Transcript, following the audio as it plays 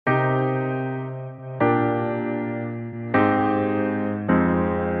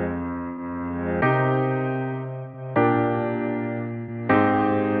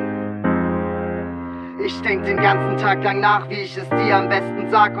denk den ganzen Tag lang nach, wie ich es dir am besten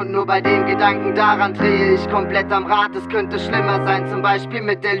sag. Und nur bei den Gedanken daran drehe ich komplett am Rad. Es könnte schlimmer sein, zum Beispiel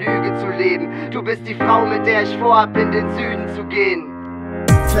mit der Lüge zu leben. Du bist die Frau, mit der ich vorhab, in den Süden zu gehen.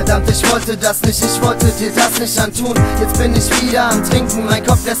 Verdammt, ich wollte das nicht, ich wollte dir das nicht antun. Jetzt bin ich wieder am Trinken, mein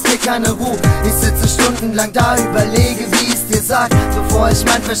Kopf lässt mir keine Ruhe. Ich sitze stundenlang da, überlege, wie ich's dir sag, bevor ich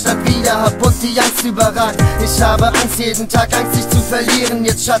mein Verstand wieder hab und die Angst überragt. Ich habe Angst, jeden Tag Angst, dich zu verlieren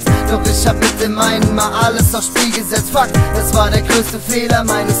jetzt, Schatz. Doch ich hab mit dem einen Mal alles aufs Spiel gesetzt. Fuck, das war der größte Fehler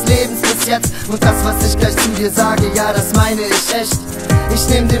meines Lebens bis jetzt. Und das, was ich gleich zu dir sage, ja, das meine ich echt. Ich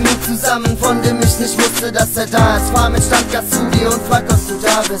nehm den Mut zusammen, von dem ich nicht wusste, dass er da ist. Fahr mit Standgas zu dir und frag, ob du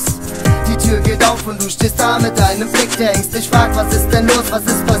da bist. Die Tür geht auf und du stehst da mit deinem Blick, der ängstlich fragt, was ist denn los, was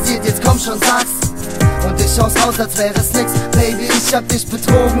ist passiert, jetzt komm schon, sag's. Und ich schaust aus, als wäre es nix. Baby, ich hab dich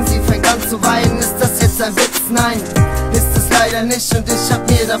betrogen. Sie fängt an zu weinen, ist das jetzt ein Witz? Nein, ist es leider nicht. Und ich hab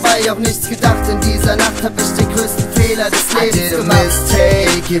mir dabei auch nichts gedacht. In dieser Nacht hab ich den größten Fehler des Lebens gemacht. I did a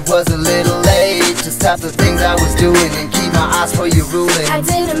mistake, it was a little late to stop the things I was doing and keep my eyes for you ruling. I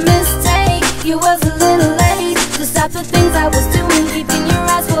did a mistake, it was a little late to stop the things I was doing, keeping your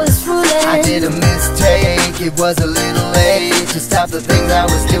eyes for us ruling. I did a mistake, it was a little late to stop the things I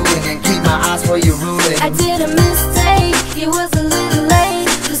was doing and keep my eyes for you ruling. I did a mistake, it was a little late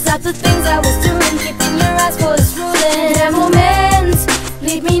to stop the things I was doing, keeping your eyes for us ruling. Der Moment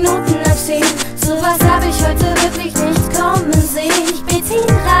blieb Minuten lang stehen, sowas hab ich heute wirklich nicht kommen sehen. Ich bet ihn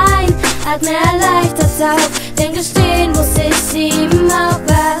rein, hat mir erleichtert auf, denn gestehen muss ich ihm auch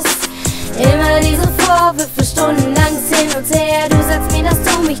was. Immer diese Vorwürfe, stundenlanges Hin und Her. Du sagst mir, dass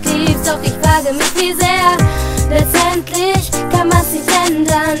du mich liebst, doch ich frage mich, wie sehr. Letztendlich kann man's nicht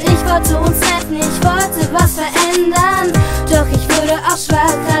ändern. Ich wollte uns retten, ich wollte was verändern. Doch ich wurde auch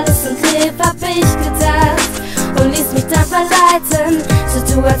schwach, alles im Griff hab ich gedacht und ließ mich dann verleiten,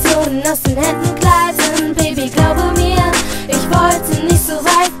 Situationen aus den Händen gleiten. Baby, glaube mir, ich wollte nicht so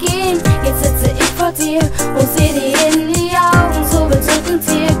weit gehen. Jetzt sitze ich vor dir und seh dir in die Augen. So bedrückend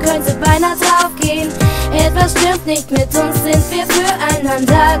hier könnte beinahe draufgehen. Etwas stimmt nicht mit uns, sind wir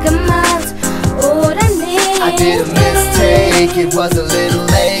füreinander gemacht, oder nicht? I did a mistake, it was a little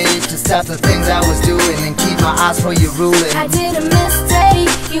late to stop the things I was doing and keep my eyes for you ruling. I did a mistake,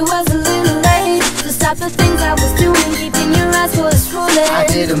 it was a little late to stop the things I was doing, keeping your eyes for us ruling. I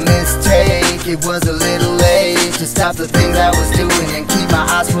did a mistake, it was a little late to stop the things I was doing and keep my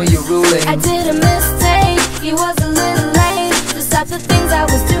eyes for you ruling. I did a mistake, it was a little late to stop the things I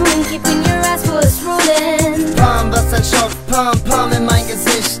was doing, keeping your eyes for us ruling. Pam, was ein Schock, Pam, Pam in mein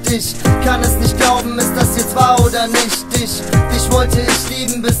Gesicht. Ich kann es nicht glauben, ist das jetzt wahr oder nicht? Dich wollte ich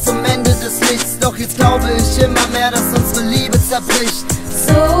lieben bis zum Ende des Lichts. Doch jetzt glaube ich immer mehr, dass unsere Liebe zerbricht.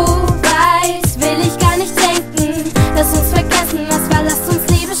 So weit will ich gar nicht denken. Lass uns vergessen, was war, lass uns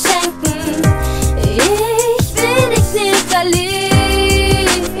Liebe schenken. Ich will dich nicht verlieren.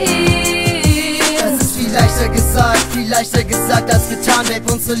 Das ist viel leichter gesagt als getan,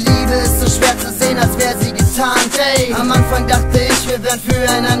 Babe. Unsere Liebe ist so schwer zu sehen, als wäre sie getarnt, ey. Am Anfang dachte ich, wir wären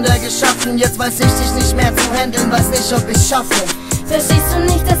füreinander geschaffen. Jetzt weiß ich dich nicht mehr zu handeln, weiß nicht, ob ich's schaffe. Verstehst du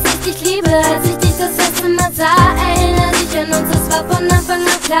nicht, dass ich dich liebe, als ich dich das erste Mal sah? Erinner dich an uns, es war von Anfang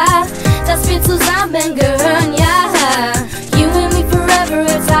an klar, dass wir zusammen gehören, ja. You and me forever,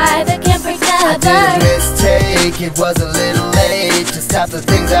 a tie that can't break never. I did a mistake, it was a little late to stop the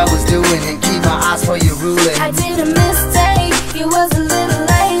things I was doing and keep my eyes for you ruling. I did a mistake, it was a little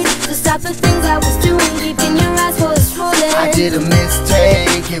late to stop the things I was doing, keeping your eyes for us ruling. I did a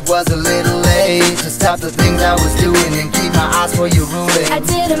mistake, it was a little late to stop the things I was doing and keep my eyes for you ruling. I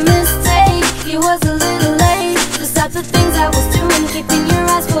did a mistake, it was a